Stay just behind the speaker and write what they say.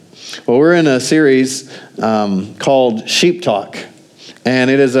Well, we're in a series called Sheep Talk, and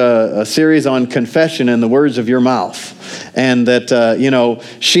it is a series on confession and the words of your mouth. And that,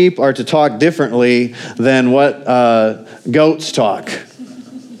 sheep are to talk differently than what goats talk.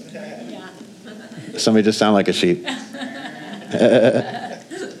 Somebody just sound like a sheep.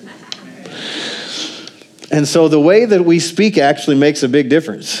 And so the way that we speak actually makes a big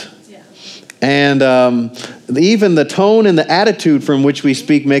difference. And even the tone and the attitude from which we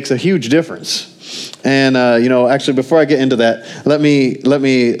speak makes a huge difference. And, actually, before I get into that, let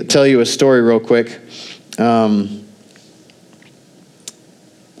me tell you a story real quick from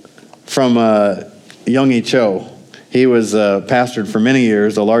Youngie Cho. He was pastored for many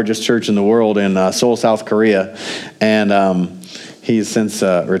years, the largest church in the world in Seoul, South Korea. And he's since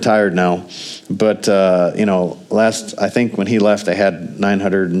retired now. But, I think when he left, they had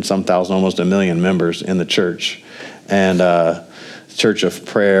 900 and some thousand, almost 1 million members in the church. And church of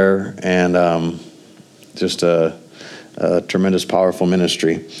prayer and just a tremendous, powerful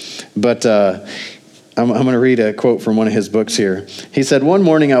ministry. But I'm going to read a quote from one of his books here. He said, "One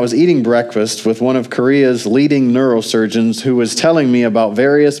morning I was eating breakfast with one of Korea's leading neurosurgeons who was telling me about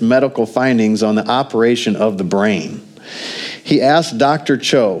various medical findings on the operation of the brain. He asked Dr.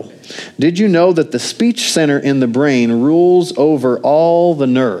 Cho, 'Did you know that the speech center in the brain rules over all the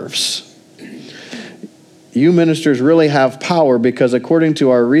nerves? You ministers really have power because according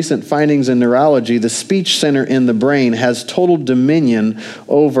to our recent findings in neurology, the speech center in the brain has total dominion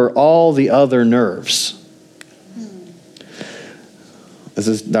over all the other nerves.'" This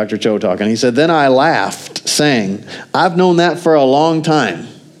is Dr. Cho talking. He said, "Then I laughed, saying, 'I've known that for a long time.'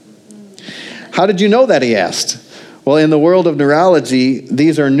 'How did you know that?' he asked. 'Well, in the world of neurology,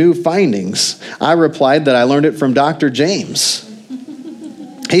 these are new findings.' I replied that I learned it from Dr. James.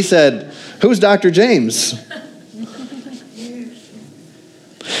 He said, 'Who's Dr. James?'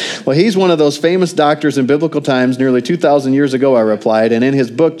 Well, he's one of those famous doctors in biblical times nearly 2,000 years ago, I replied. And in his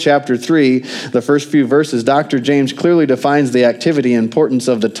book, chapter 3, the first few verses, Dr. James clearly defines the activity and importance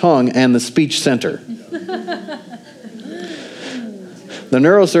of the tongue and the speech center." The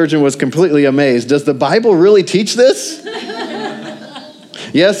neurosurgeon was completely amazed. "Does the Bible really teach this?"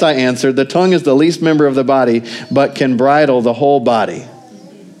 "Yes," I answered. "The tongue is the least member of the body, but can bridle the whole body."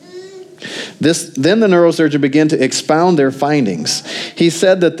 Then the neurosurgeon began to expound their findings. He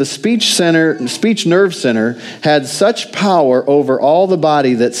said that the speech nerve center had such power over all the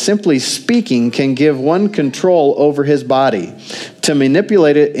body that simply speaking can give one control over his body to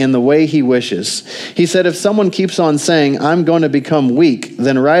manipulate it in the way he wishes. He said if someone keeps on saying, "I'm going to become weak,"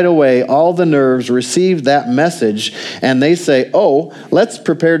 then right away all the nerves receive that message and they say, "Oh, let's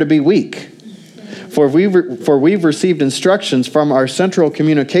prepare to be weak. For we've received instructions from our central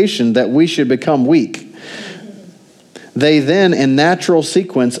communication that we should become weak." They then, in natural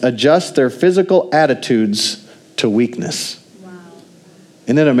sequence, adjust their physical attitudes to weakness. Wow.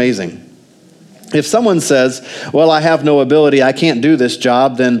 Isn't it amazing? If someone says, "Well, I have no ability, I can't do this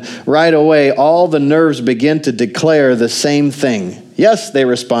job," then right away all the nerves begin to declare the same thing. "Yes," they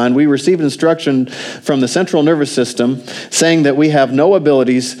respond, "we received instruction from the central nervous system saying that we have no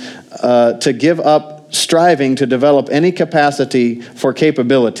abilities to give up striving to develop any capacity for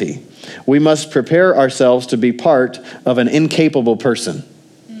capability. We must prepare ourselves to be part of an incapable person."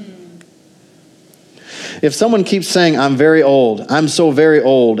 If someone keeps saying, "I'm very old, I'm so very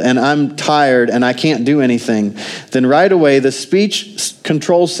old, and I'm tired, and I can't do anything," then right away the speech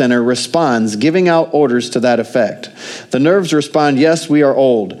control center responds, giving out orders to that effect. The nerves respond, "Yes, we are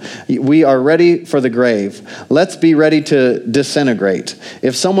old. We are ready for the grave. Let's be ready to disintegrate."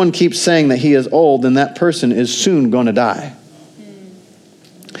 If someone keeps saying that he is old, then that person is soon going to die.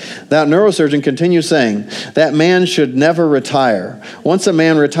 That neurosurgeon continues saying, "That man should never retire. Once a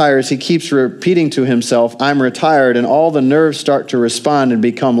man retires, he keeps repeating to himself, 'I'm retired,' and all the nerves start to respond and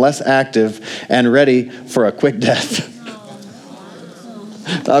become less active and ready for a quick death."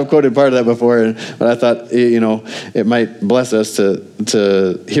 I've quoted part of that before, but I thought, it might bless us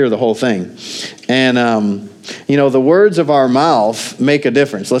to hear the whole thing. And, the words of our mouth make a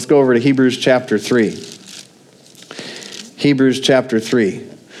difference. Let's go over to Hebrews chapter 3. Hebrews chapter 3.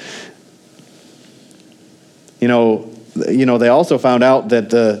 They also found out that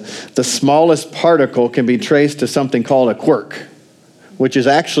the smallest particle can be traced to something called a quark, which is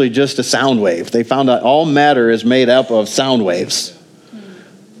actually just a sound wave. They found out all matter is made up of sound waves.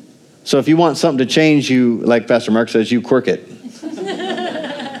 So if you want something to change, you, like Pastor Mark says, you quirk it.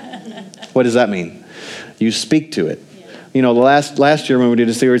 What does that mean? You speak to it. The last year when we did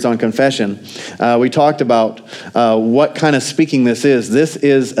a series on confession, we talked about what kind of speaking this is. This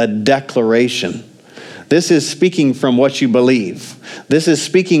is a declaration. This is speaking from what you believe. This is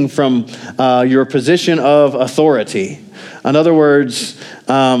speaking from your position of authority. In other words,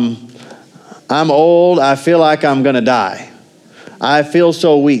 I'm old. I feel like I'm going to die. I feel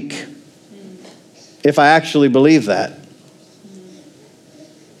so weak. If I actually believe that.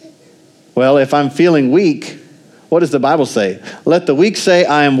 Well, if I'm feeling weak, what does the Bible say? Let the weak say,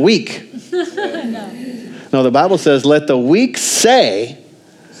 I am weak. No, the Bible says, let the weak say,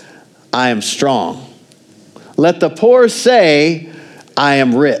 I am strong. Let the poor say, I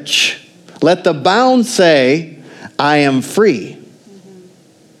am rich. Let the bound say, I am free.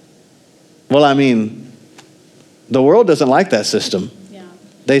 Well, I mean, the world doesn't like that system. Yeah.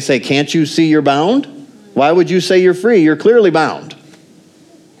 They say, can't you see you're bound? Why would you say you're free? You're clearly bound.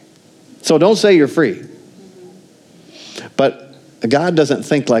 So don't say you're free. But God doesn't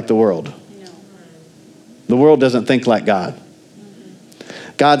think like the world. No. The world doesn't think like God.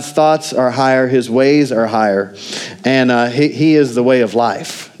 God's thoughts are higher. His ways are higher. And he is the way of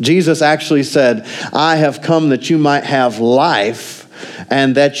life. Jesus actually said, I have come that you might have life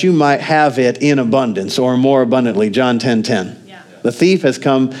and that you might have it in abundance or more abundantly. John 10:10. Yeah. The thief has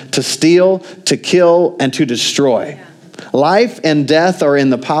come to steal, to kill, and to destroy. Yeah. Life and death are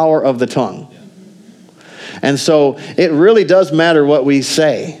in the power of the tongue. Yeah. And so it really does matter what we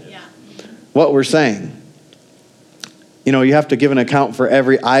say, what we're saying. You know, you have to give an account for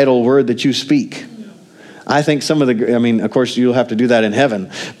every idle word that you speak. I think of course you'll have to do that in heaven,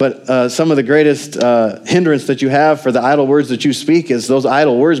 but some of the greatest hindrance that you have for the idle words that you speak is those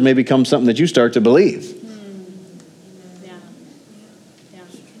idle words may become something that you start to believe. Yeah. Yeah.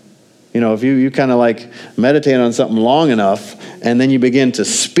 You know, if you kind of like meditate on something long enough and then you begin to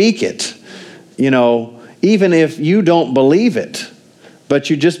speak it, you know, even if you don't believe it, but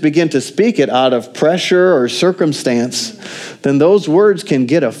you just begin to speak it out of pressure or circumstance, then those words can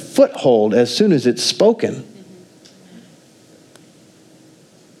get a foothold as soon as it's spoken.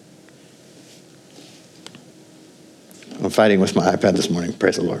 I'm fighting with my iPad this morning.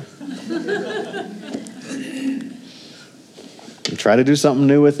 Praise the Lord. I try to do something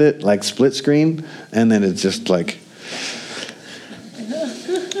new with it, like split screen, and then it's just like...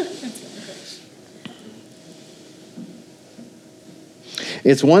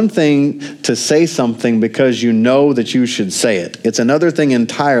 It's one thing to say something because you know that you should say it. It's another thing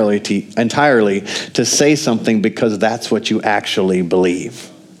entirely to say something because that's what you actually believe.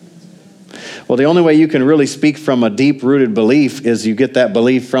 Well, the only way you can really speak from a deep-rooted belief is you get that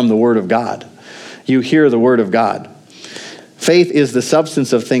belief from the Word of God. You hear the Word of God. Faith is the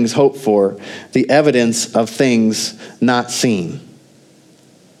substance of things hoped for, the evidence of things not seen.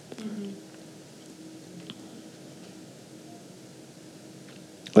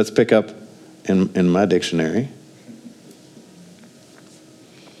 Let's pick up in my dictionary.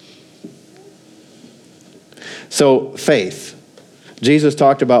 So, faith. Jesus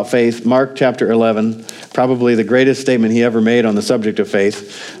talked about faith. Mark chapter 11, probably the greatest statement he ever made on the subject of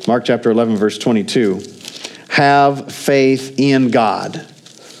faith. Mark chapter 11, verse 22. Have faith in God.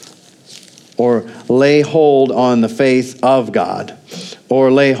 Or lay hold on the faith of God.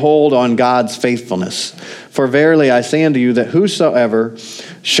 Or lay hold on God's faithfulness. For verily I say unto you that whosoever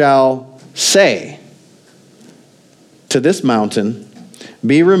shall say to this mountain,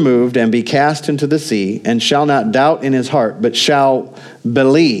 be removed and be cast into the sea, and shall not doubt in his heart, but shall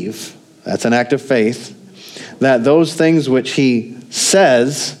believe, that's an act of faith, that those things which he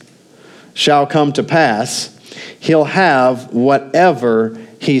says shall come to pass, he'll have whatever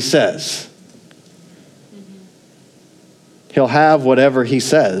he says. He'll have whatever he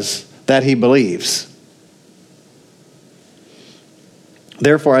says that he believes.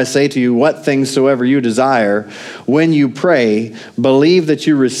 Therefore, I say to you, what things soever you desire, when you pray, believe that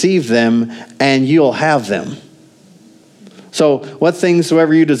you receive them, and you'll have them. So, what things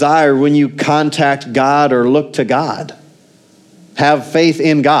soever you desire when you contact God or look to God? Have faith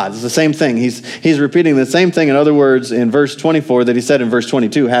in God. It's the same thing. He's repeating the same thing, in other words, in verse 24 that he said in verse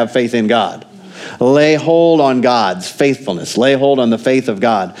 22, have faith in God. Lay hold on God's faithfulness. Lay hold on the faith of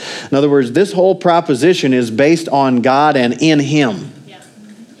God. In other words, this whole proposition is based on God and in Him.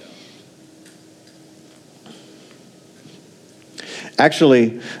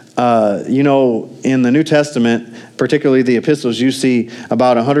 Actually, in the New Testament, particularly the epistles, you see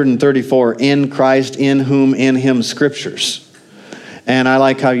about 134 in Christ, in whom, in Him scriptures. And I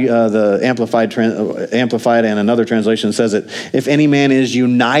like how the Amplified and another translation says it, if any man is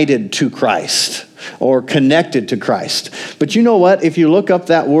united to Christ or connected to Christ. But you know what? If you look up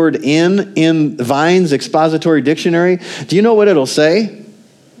that word in Vine's expository dictionary, do you know what it'll say?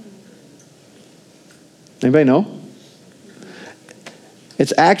 Anybody know?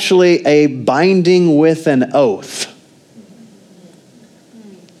 It's actually a binding with an oath.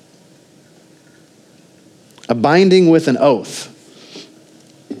 A binding with an oath.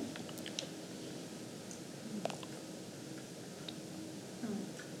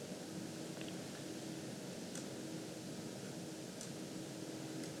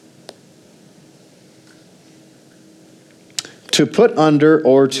 To put under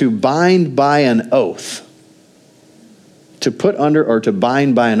or to bind by an oath. To put under or to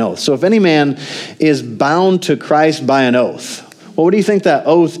bind by an oath. So if any man is bound to Christ by an oath, well, what do you think that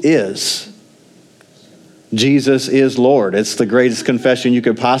oath is? Jesus is Lord. It's the greatest confession you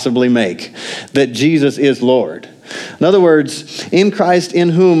could possibly make, that Jesus is Lord. In other words, in Christ, in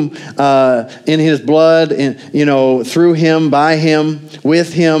whom, in his blood, through him, by him,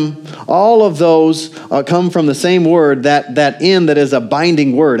 with him, all of those come from the same word, that is a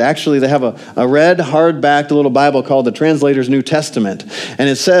binding word. Actually, they have a red, hard-backed little Bible called the Translator's New Testament. And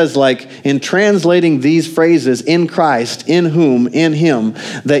it says, in translating these phrases, in Christ, in whom, in him,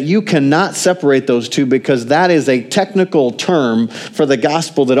 that you cannot separate those two because that is a technical term for the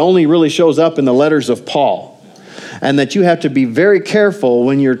gospel that only really shows up in the letters of Paul. And that you have to be very careful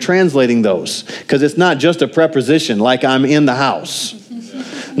when you're translating those, because it's not just a preposition like I'm in the house.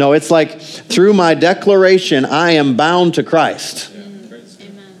 No, it's like through my declaration, I am bound to Christ.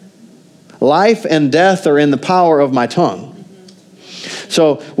 Life and death are in the power of my tongue.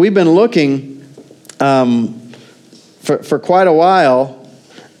 So we've been looking for quite a while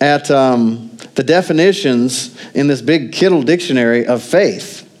at the definitions in this big Kittle dictionary of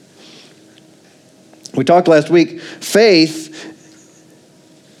faith. We talked last week, faith,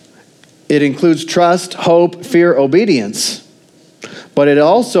 it includes trust, hope, fear, obedience. But it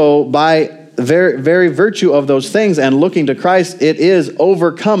also, by very virtue of those things and looking to Christ, it is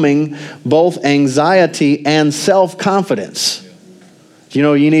overcoming both anxiety and self-confidence. You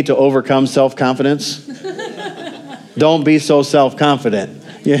know, you need to overcome self-confidence. Don't be so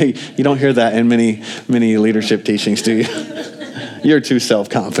self-confident. You don't hear that in many leadership teachings, do you? You're too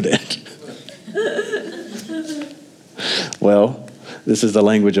self-confident. Well, this is the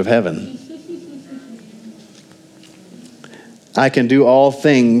language of heaven. I can do all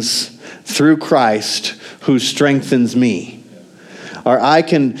things through Christ who strengthens me. Or I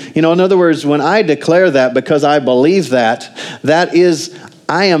can, in other words, when I declare that because I believe that is,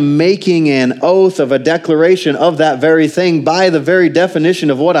 I am making an oath of a declaration of that very thing by the very definition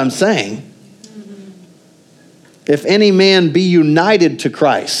of what I'm saying. If any man be united to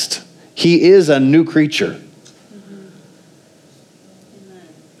Christ, he is a new creature.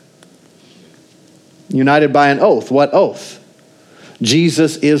 United by an oath. What oath?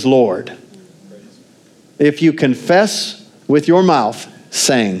 Jesus is Lord. If you confess with your mouth,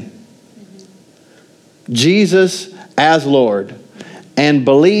 saying, Jesus as Lord, and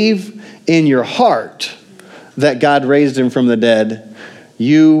believe in your heart that God raised him from the dead,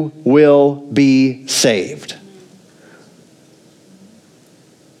 you will be saved.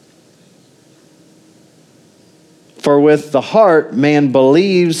 For with the heart man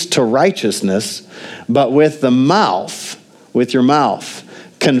believes to righteousness, but with the mouth, with your mouth,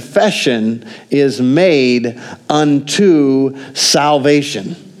 confession is made unto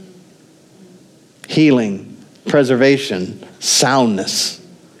salvation. Healing, preservation, soundness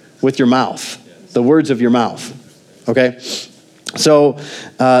with your mouth. The words of your mouth. Okay? So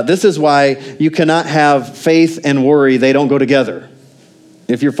this is why you cannot have faith and worry. They don't go together.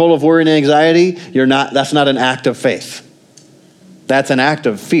 If you're full of worry and anxiety, that's not an act of faith. That's an act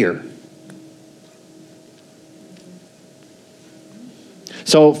of fear.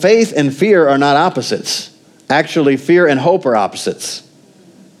 So faith and fear are not opposites. Actually, fear and hope are opposites.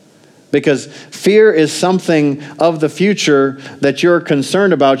 Because fear is something of the future that you're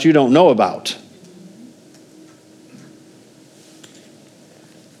concerned about, you don't know about.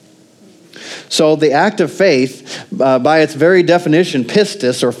 So the act of faith, by its very definition,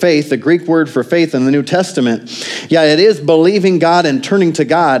 pistis, or faith, the Greek word for faith in the New Testament, it is believing God and turning to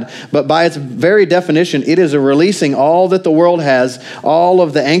God, but by its very definition, it is a releasing all that the world has, all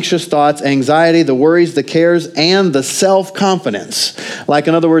of the anxious thoughts, anxiety, the worries, the cares, and the self-confidence. Like,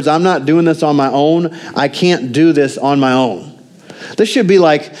 in other words, I'm not doing this on my own. I can't do this on my own. This should be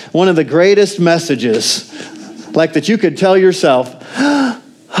like one of the greatest messages, like that you could tell yourself,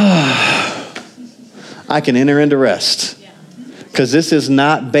 I can enter into rest. Because this is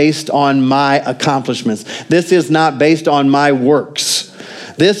not based on my accomplishments. This is not based on my works.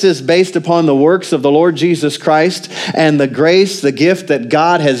 This is based upon the works of the Lord Jesus Christ and the grace, the gift that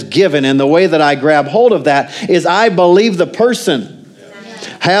God has given. And the way that I grab hold of that is I believe the person.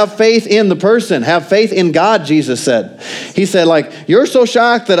 Have faith in the person. Have faith in God, Jesus said. He said, like, you're so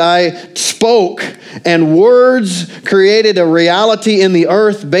shocked that I spoke and words created a reality in the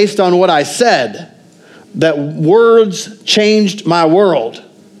earth based on what I said, that words changed my world.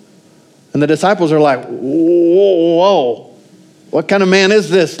 And the disciples are like, whoa, what kind of man is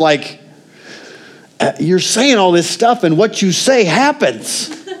this? Like, you're saying all this stuff and what you say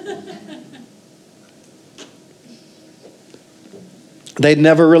happens. They'd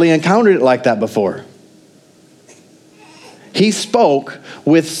never really encountered it like that before. He spoke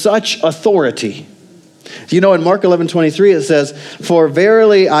with such authority. You know, in Mark 11:23 it says, "For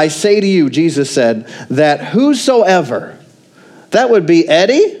verily I say to you," Jesus said, "that whosoever," that would be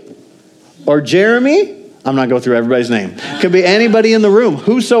Eddie or Jeremy. I'm not going to go through everybody's name. Could be anybody in the room.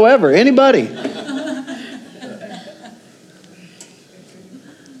 Whosoever, anybody.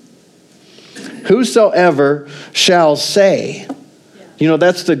 Whosoever shall say. You know,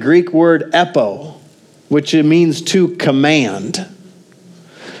 that's the Greek word epo, which it means to command.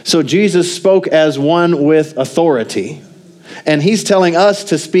 So Jesus spoke as one with authority. And he's telling us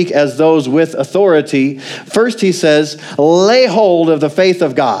to speak as those with authority. First he says, lay hold of the faith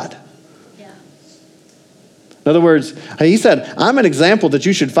of God. Yeah. In other words, he said, I'm an example that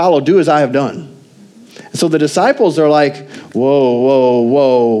you should follow. Do as I have done. So the disciples are like,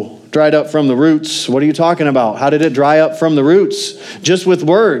 whoa. Dried up from the roots. What are you talking about? How did it dry up from the roots? Just with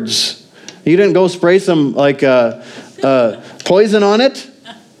words. You didn't go spray some poison on it?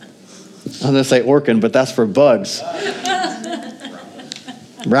 I'm going to say orkin, but that's for bugs.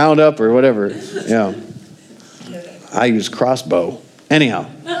 Roundup or whatever. Yeah. I use crossbow. Anyhow.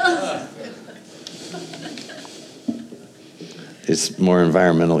 It's more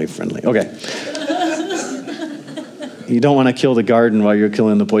environmentally friendly. Okay. You don't want to kill the garden while you're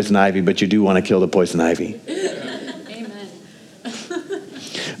killing the poison ivy, but you do want to kill the poison ivy. Amen.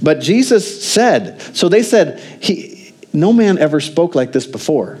 But Jesus said, so they said, no man ever spoke like this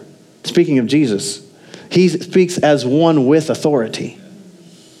before. Speaking of Jesus, he speaks as one with authority.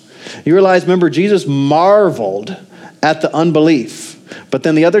 You realize, remember, Jesus marveled at the unbelief. But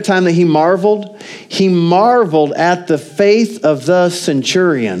then the other time that he marveled at the faith of the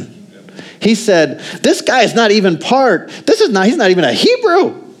centurion. He said, this guy is not even he's not even a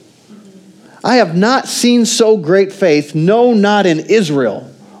Hebrew. I have not seen so great faith, no, not in Israel.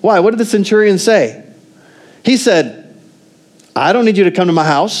 Why? What did the centurion say? He said, I don't need you to come to my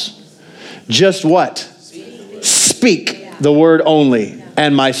house. Just what? Speak the word only,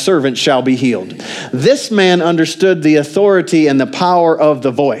 and my servant shall be healed. This man understood the authority and the power of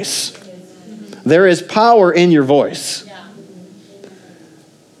the voice. There is power in your voice.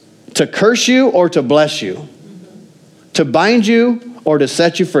 To curse you or to bless you. To bind you or to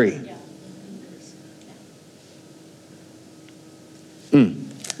set you free.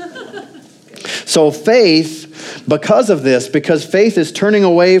 So faith, because faith is turning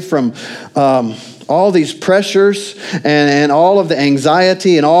away from all these pressures and all of the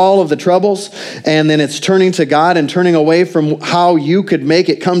anxiety and all of the troubles, and then it's turning to God and turning away from how you could make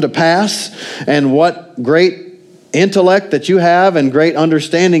it come to pass and what great intellect that you have and great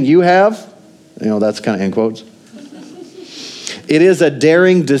understanding you have. You know, that's kind of in quotes. It is a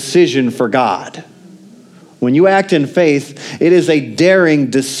daring decision for God. When you act in faith, it is a daring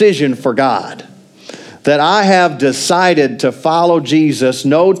decision for God. That I have decided to follow Jesus.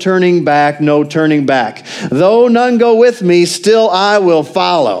 No turning back, no turning back. Though none go with me, still I will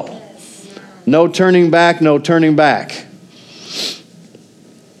follow. No turning back, no turning back.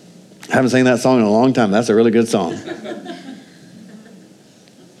 I haven't sang that song in a long time. That's a really good song.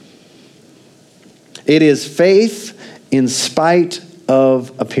 It is faith in spite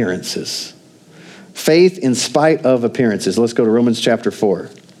of appearances. Faith in spite of appearances. Let's go to Romans chapter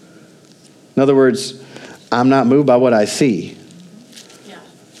 4. In other words, I'm not moved by what I see. Yeah.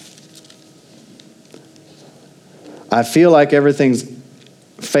 I feel like everything's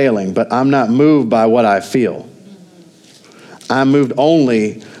failing, but I'm not moved by what I feel. I'm moved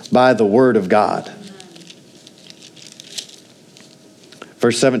only by the word of God.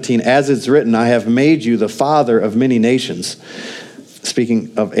 Verse 17, as it's written, I have made you the father of many nations.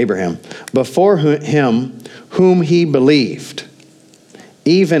 Speaking of Abraham, before him whom he believed,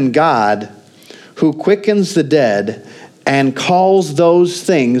 even God who quickens the dead and calls those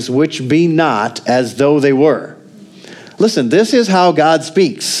things which be not as though they were. Listen, this is how God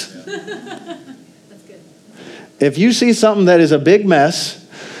speaks. That's good. If you see something that is a big mess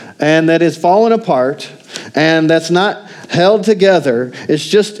and that is falling apart and that's not held together, it's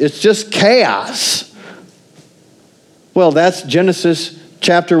just chaos. Well, that's Genesis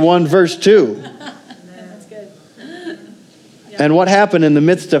chapter 1, verse 2. That's good. And what happened in the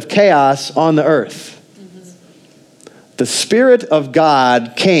midst of chaos on the earth? The Spirit of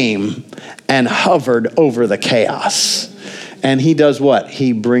God came and hovered over the chaos. And he does what?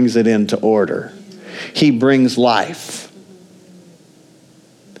 He brings it into order. He brings life.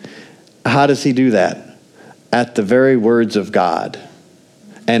 How does he do that? At the very words of God.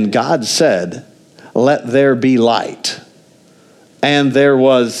 And God said, "Let there be light." And there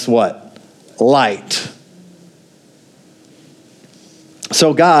was what? Light.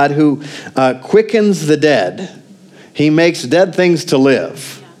 So God, who quickens the dead, he makes dead things to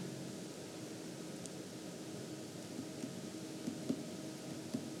live.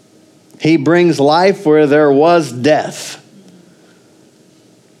 He brings life where there was death.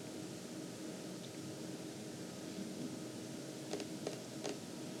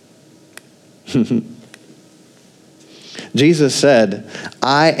 Jesus said,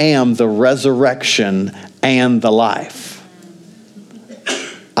 "I am the resurrection and the life."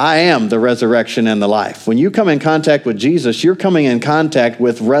 I am the resurrection and the life. When you come in contact with Jesus, you're coming in contact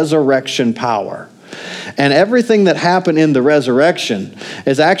with resurrection power. And everything that happened in the resurrection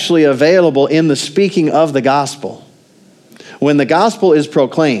is actually available in the speaking of the gospel. When the gospel is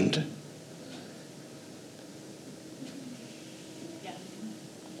proclaimed,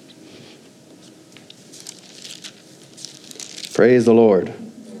 praise the Lord.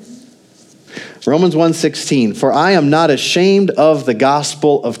 Romans 1:16, "For I am not ashamed of the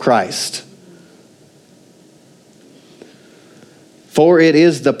gospel of Christ. For it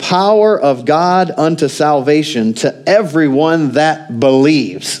is the power of God unto salvation to everyone that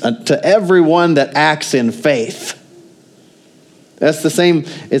believes," to everyone that acts in faith. That's the same,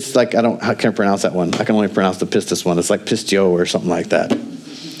 it's like, I can't pronounce that one. I can only pronounce the pistis one. It's like pistio or something like that.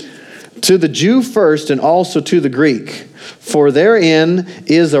 "To the Jew first and also to the Greek. For therein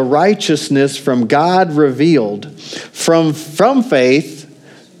is a righteousness from God revealed, from faith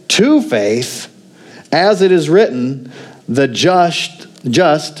to faith, as it is written, the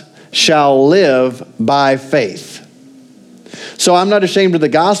just shall live by faith." So I'm not ashamed of the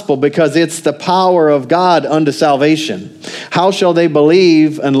gospel because it's the power of God unto salvation. How shall they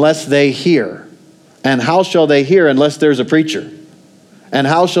believe unless they hear? And how shall they hear unless there's a preacher? And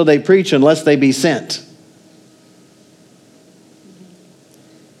how shall they preach unless they be sent?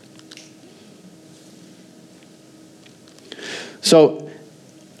 So,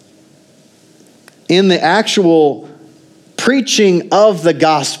 in the actual preaching of the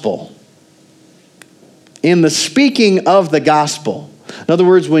gospel, in the speaking of the gospel, in other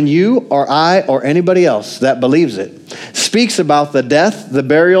words, when you or I or anybody else that believes it speaks about the death, the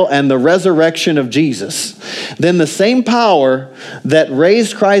burial, and the resurrection of Jesus, then the same power that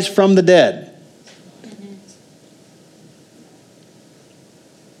raised Christ from the dead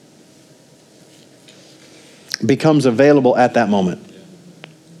becomes available at that moment.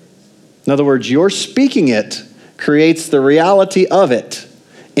 In other words, your speaking it creates the reality of it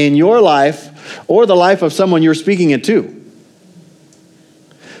in your life or the life of someone you're speaking it to.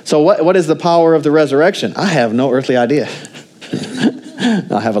 So what is the power of the resurrection? I have no earthly idea.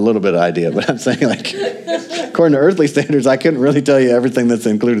 I have a little bit of idea, but I'm saying, like, according to earthly standards, I couldn't really tell you everything that's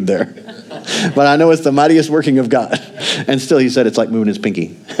included there. But I know it's the mightiest working of God. And still, he said it's like moving his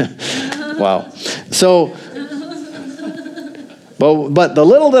pinky. Wow. So, but the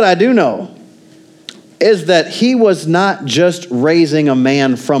little that I do know is that he was not just raising a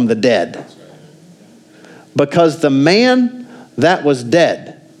man from the dead. Because the man that was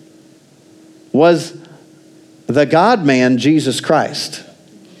dead was the God-man, Jesus Christ.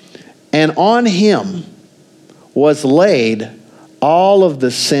 And on him was laid all of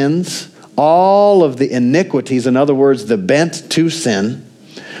the sins, all of the iniquities, in other words, the bent to sin,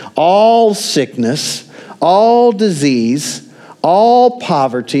 all sickness, all disease, all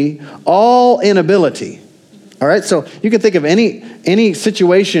poverty, all inability. All right, so you can think of any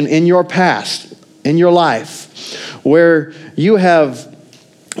situation in your past, in your life, where you have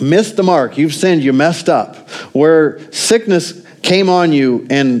missed the mark, you've sinned, you messed up, where sickness came on you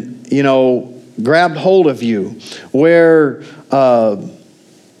and, grabbed hold of you, where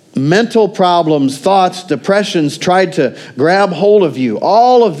mental problems, thoughts, depressions tried to grab hold of you.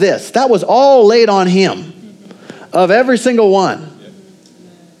 All of this, that was all laid on him, of every single one.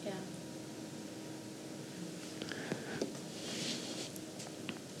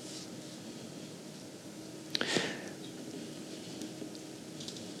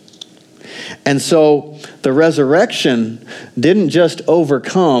 And so the resurrection didn't just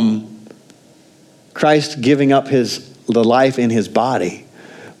overcome Christ giving up the life in his body,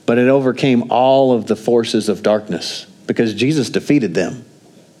 but it overcame all of the forces of darkness because Jesus defeated them.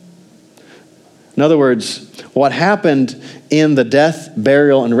 In other words, what happened in the death,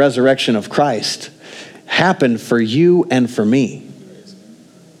 burial, and resurrection of Christ happened for you and for me.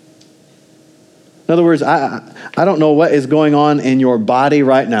 In other words, I don't know what is going on in your body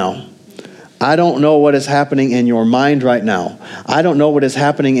right now. I don't know what is happening in your mind right now. I don't know what is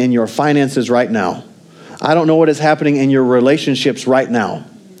happening in your finances right now. I don't know what is happening in your relationships right now.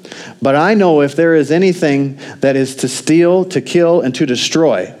 But I know if there is anything that is to steal, to kill, and to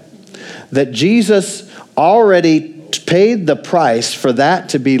destroy, that Jesus already paid the price for that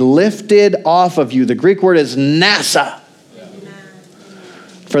to be lifted off of you. The Greek word is NASA.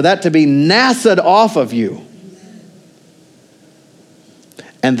 For that to be NASA'd off of you.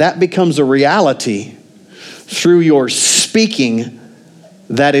 And that becomes a reality through your speaking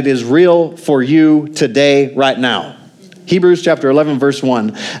that it is real for you today, right now. Hebrews chapter 11, verse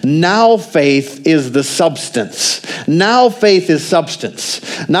 1. Now faith is the substance. Now faith is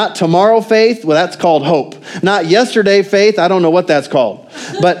substance. Not tomorrow faith, well, that's called hope. Not yesterday faith, I don't know what that's called.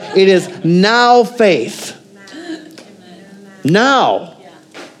 But it is now faith. Now.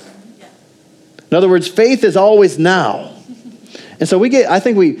 In other words, faith is always now. And so we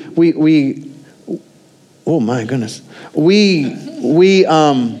oh my goodness. We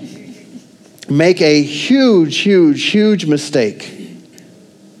make a huge mistake.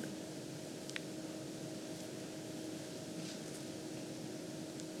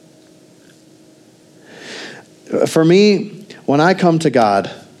 For me, when I come to God,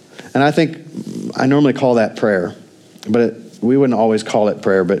 and I think I normally call that prayer, but we wouldn't always call it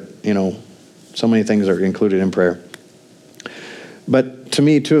prayer, but so many things are included in prayer. But to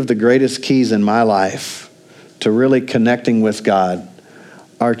me, two of the greatest keys in my life to really connecting with God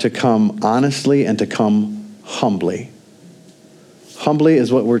are to come honestly and to come humbly. Humbly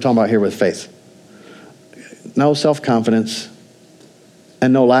is what we're talking about here with faith. No self-confidence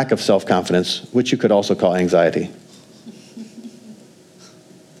and no lack of self-confidence, which you could also call anxiety.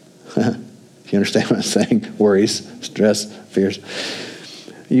 If you understand what I'm saying, worries, stress, fears.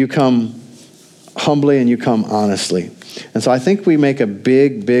 You come humbly and you come honestly. And so I think we make a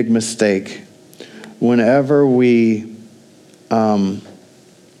big mistake whenever we are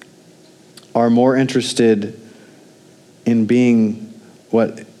more interested in being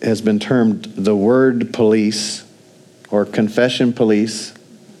what has been termed the word police or confession police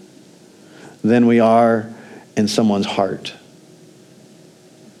than we are in someone's heart.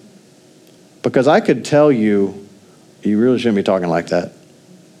 Because I could tell you, you really shouldn't be talking like that.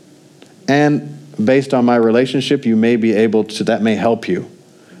 And based on my relationship, you may be able to, that may help you.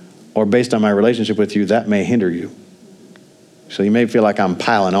 Or based on my relationship with you, that may hinder you. So you may feel like I'm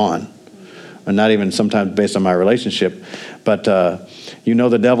piling on. Or not even sometimes based on my relationship. But the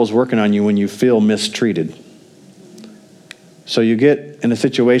devil's working on you when you feel mistreated. So you get in a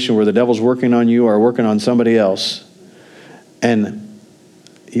situation where the devil's working on you or working on somebody else. And,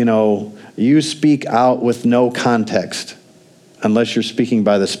 you speak out with no context unless you're speaking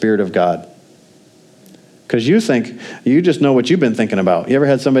by the Spirit of God. Because you just know what you've been thinking about. You ever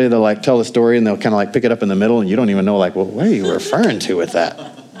had somebody that tell a story and they'll kind of pick it up in the middle and you don't even know well, what are you referring to with that?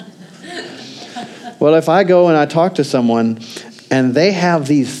 Well, if I go and I talk to someone and they have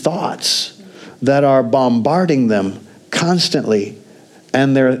these thoughts that are bombarding them constantly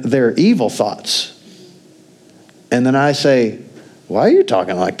and they're evil thoughts. And then I say, why are you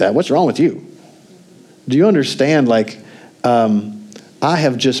talking like that? What's wrong with you? Do you understand I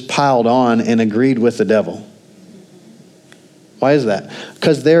have just piled on and agreed with the devil. Why is that?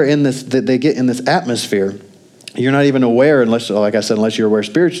 Because they get in this atmosphere. You're not even aware, unless you're aware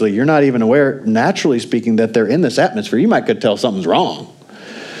spiritually, you're not even aware, naturally speaking, that they're in this atmosphere. You could tell something's wrong.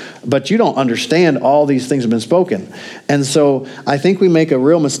 But you don't understand all these things have been spoken. And so I think we make a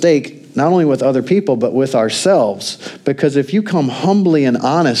real mistake, not only with other people, but with ourselves. Because if you come humbly and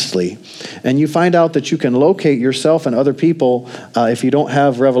honestly, and you find out that you can locate yourself and other people, if you don't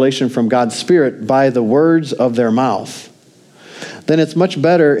have revelation from God's Spirit, by the words of their mouth, then it's much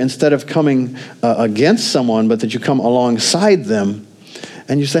better, instead of coming against someone, but that you come alongside them,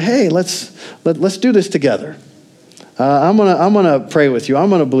 and you say, hey, let's do this together. I'm gonna pray with you. I'm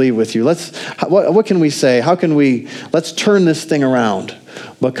gonna believe with you. What can we say? Let's turn this thing around,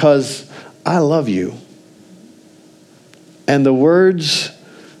 because I love you. And the words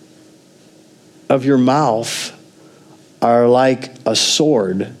of your mouth are like a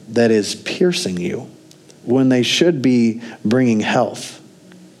sword that is piercing you when they should be bringing health.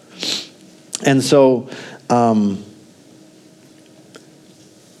 And so,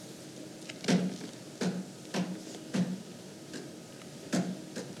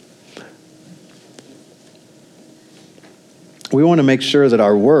 we want to make sure that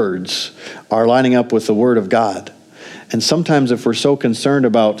our words are lining up with the Word of God. And sometimes if we're so concerned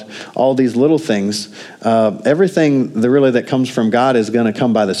about all these little things, everything that comes from God is going to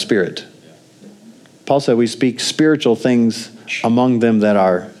come by the Spirit. Paul said we speak spiritual things among them that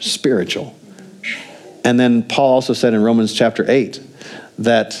are spiritual. And then Paul also said in Romans chapter 8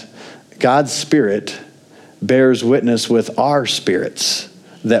 that God's Spirit bears witness with our spirits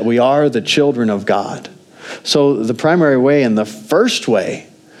that we are the children of God. So the primary way and the first way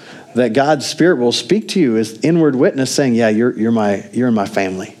that God's Spirit will speak to you is inward witness saying, yeah, you're in my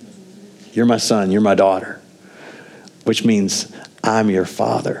family. You're my son, you're my daughter. Which means I'm your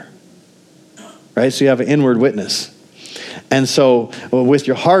father. Right? So you have an inward witness. And so with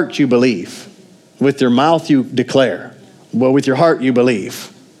your heart you believe. With your mouth you declare. Well, with your heart you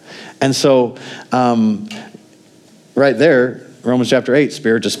believe. And so right there, Romans chapter 8,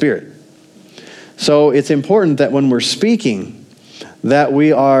 spirit to spirit. So it's important that when we're speaking, that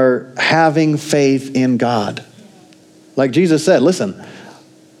we are having faith in God. Like Jesus said, listen,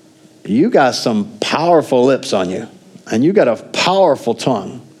 you got some powerful lips on you, and you got a powerful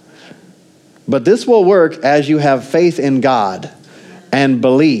tongue. But this will work as you have faith in God and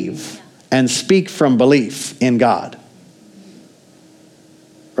believe and speak from belief in God.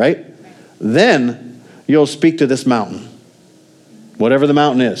 Right? Then you'll speak to this mountain, whatever the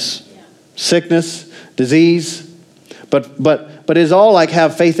mountain is. Sickness, disease, but it's all like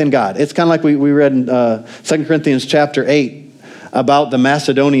have faith in God. It's kind of like we read in 2 Corinthians chapter 8 about the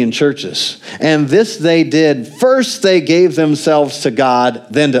Macedonian churches. And this they did. First they gave themselves to God,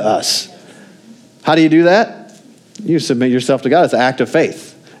 then to us. How do you do that? You submit yourself to God. It's an act of faith.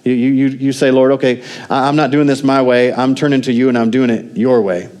 You say, Lord, okay, I'm not doing this my way. I'm turning to you and I'm doing it your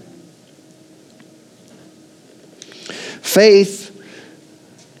way. Faith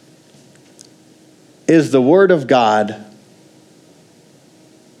is the Word of God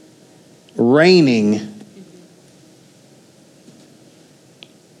reigning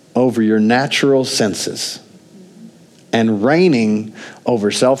over your natural senses and reigning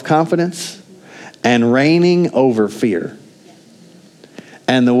over self-confidence and reigning over fear.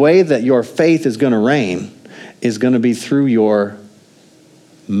 And the way that your faith is going to reign is going to be through your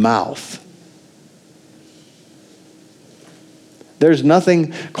mouth. There's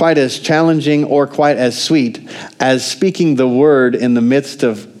nothing quite as challenging or quite as sweet as speaking the word in the midst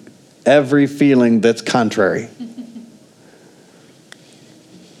of every feeling that's contrary.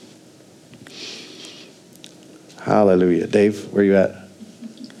 Hallelujah. Dave, where you at?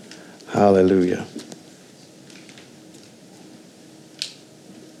 Hallelujah.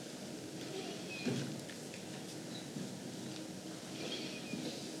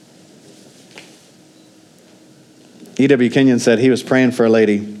 E.W. Kenyon said he was praying for a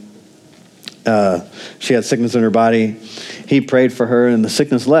lady. She had sickness in her body. He prayed for her and the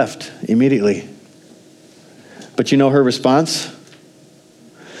sickness left immediately. But you know her response?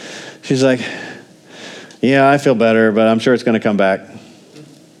 She's like, yeah, I feel better, but I'm sure it's going to come back.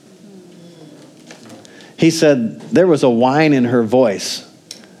 He said there was a whine in her voice.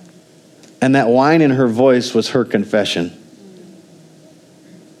 And that whine in her voice was her confession.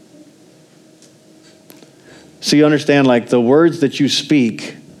 So you understand, like, the words that you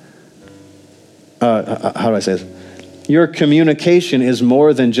speak, how do I say this? Your communication is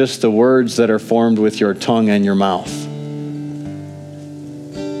more than just the words that are formed with your tongue and your mouth.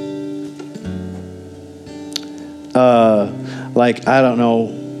 Like, I don't know,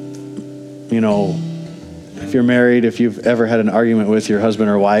 if you're married, if you've ever had an argument with your husband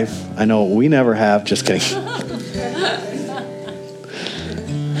or wife. I know we never have, just kidding.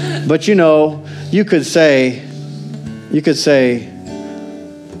 But you could say,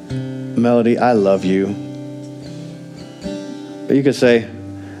 Melody, I love you. But you could say,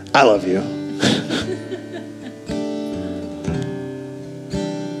 I love you.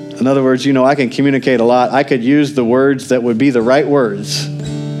 In other words, I can communicate a lot. I could use the words that would be the right words.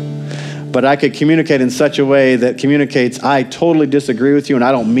 But I could communicate in such a way that communicates, I totally disagree with you and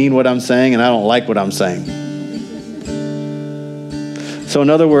I don't mean what I'm saying and I don't like what I'm saying. So in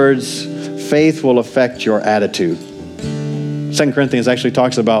other words, faith will affect your attitude. 2 Corinthians actually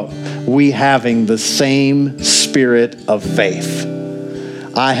talks about we having the same spirit of faith.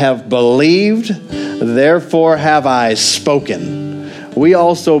 I have believed, therefore have I spoken. We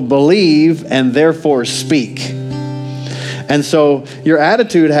also believe and therefore speak. And so your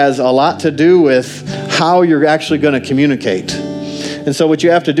attitude has a lot to do with how you're actually going to communicate. And so what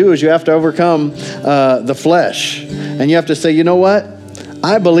you have to do is you have to overcome the flesh. And you have to say, you know what?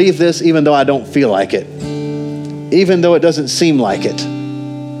 I believe this even though I don't feel like it. Even though it doesn't seem like it.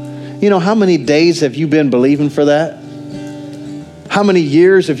 How many days have you been believing for that? How many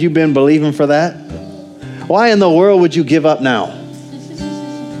years have you been believing for that? Why in the world would you give up now?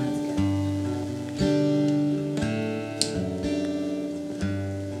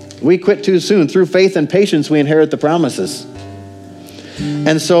 We quit too soon. Through faith and patience, we inherit the promises.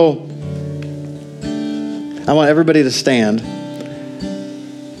 And so, I want everybody to stand.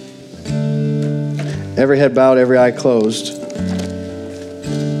 Every head bowed, every eye closed.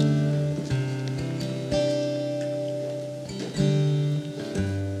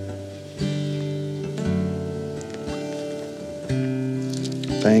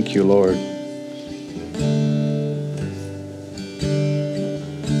 Thank you, Lord.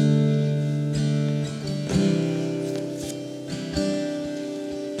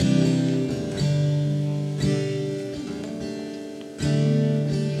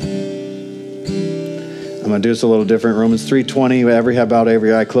 I'm going to do this a little different. Romans 3:20, every head bowed,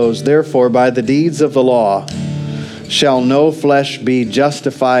 every eye closed. Therefore, by the deeds of the law shall no flesh be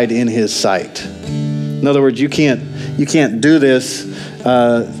justified in his sight. In other words, you can't do this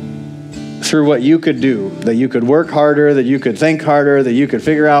through what you could do, that you could work harder, that you could think harder, that you could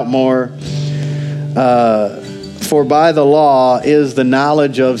figure out more. For by the law is the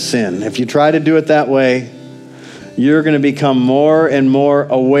knowledge of sin. If you try to do it that way, you're going to become more and more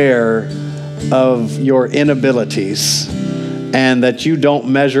aware of your inabilities and that you don't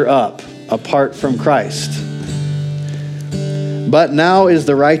measure up apart from Christ. But now is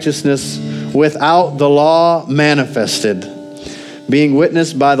the righteousness without the law manifested, being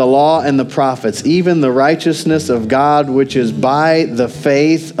witnessed by the law and the prophets, even the righteousness of God, which is by the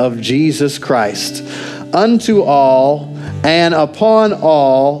faith of Jesus Christ, unto all and upon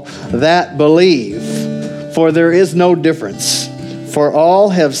all that believe. For there is no difference, for all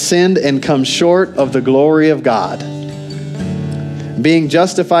have sinned and come short of the glory of God, being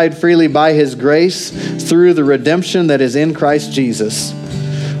justified freely by his grace through the redemption that is in Christ Jesus,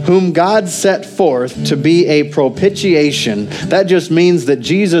 whom God set forth to be a propitiation. That just means that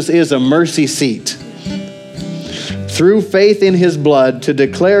Jesus is a mercy seat. Through faith in his blood, to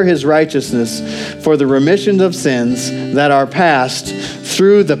declare his righteousness for the remission of sins that are past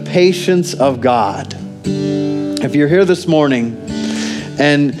through the patience of God. If you're here this morning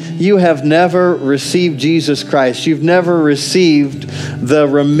and you have never received Jesus Christ, you've never received the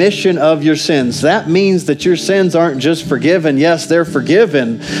remission of your sins, that means that your sins aren't just forgiven. Yes, they're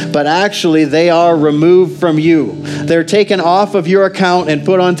forgiven, but actually they are removed from you. They're taken off of your account and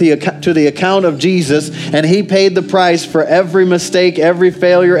put onto the account of Jesus, and he paid the price for every mistake, every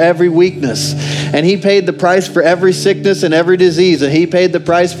failure, every weakness. And he paid the price for every sickness and every disease, and he paid the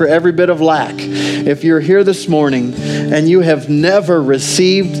price for every bit of lack. If you're here this morning and you have never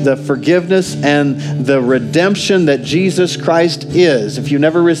received the forgiveness and the redemption that Jesus Christ is, if you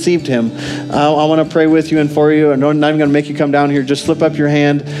never received him, I want to pray with you and for you. I'm not even going to make you come down here. Just slip up your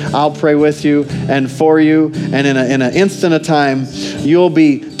hand. I'll pray with you and for you. And in an instant of time, you'll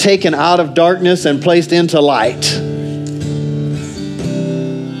be taken out of darkness and placed into light.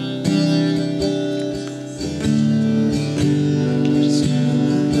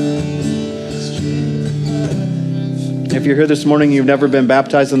 If you're here this morning, you've never been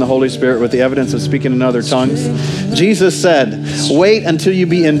baptized in the Holy Spirit with the evidence of speaking in other tongues, Jesus said, wait until you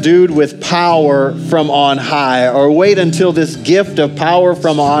be endued with power from on high, or wait until this gift of power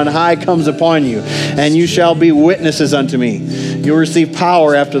from on high comes upon you, and you shall be witnesses unto me. You'll receive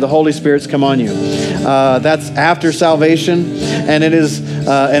power after the Holy Spirit's come on you. That's after salvation, and it is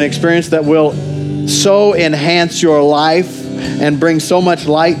an experience that will so enhance your life and bring so much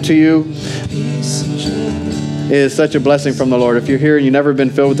light to you. It is such a blessing from the Lord. If you're here and you've never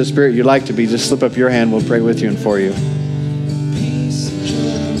been filled with the Spirit, you'd like to be, just slip up your hand. We'll pray with you and for you.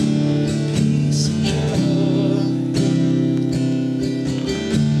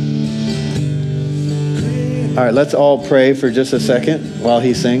 All right, let's all pray for just a second while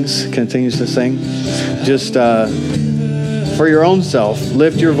he continues to sing. Just for your own self,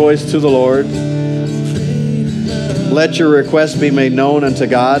 lift your voice to the Lord. Let your request be made known unto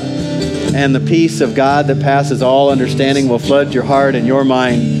God. And the peace of God that passes all understanding will flood your heart and your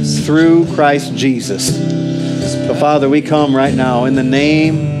mind through Christ Jesus. So, Father, we come right now in the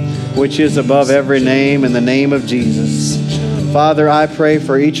name which is above every name, in the name of Jesus. Father, I pray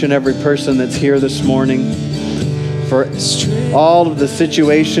for each and every person that's here this morning, for all of the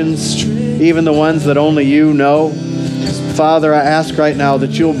situations, even the ones that only you know. Father, I ask right now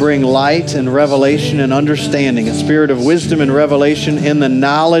that you'll bring light and revelation and understanding, a spirit of wisdom and revelation in the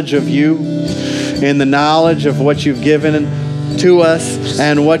knowledge of you, in the knowledge of what you've given to us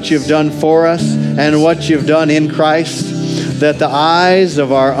and what you've done for us and what you've done in Christ, that the eyes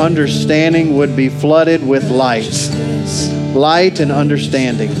of our understanding would be flooded with light. light and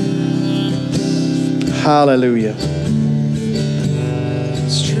understanding. Hallelujah.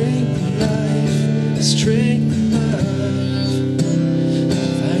 Strength and life, strength and life.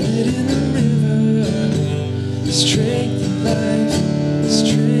 Find it in the river. Strength and life,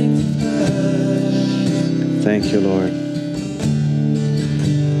 strength and life. Thank you, Lord.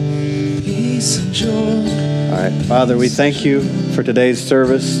 Peace and joy. All right, Father, we thank you for today's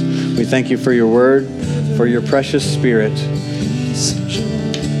service. We thank you for your word, for your precious Spirit. Peace and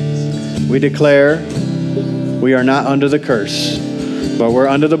joy. We declare we are not under the curse, but we're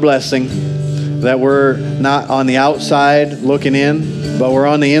under the blessing, that we're not on the outside looking in, but we're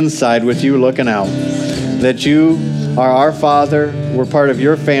on the inside with you looking out. That you are our Father, we're part of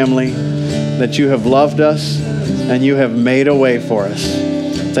your family, that you have loved us and you have made a way for us.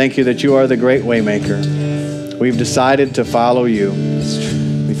 Thank you that you are the great waymaker. We've decided to follow you.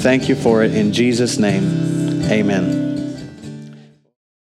 We thank you for it in Jesus' name. Amen.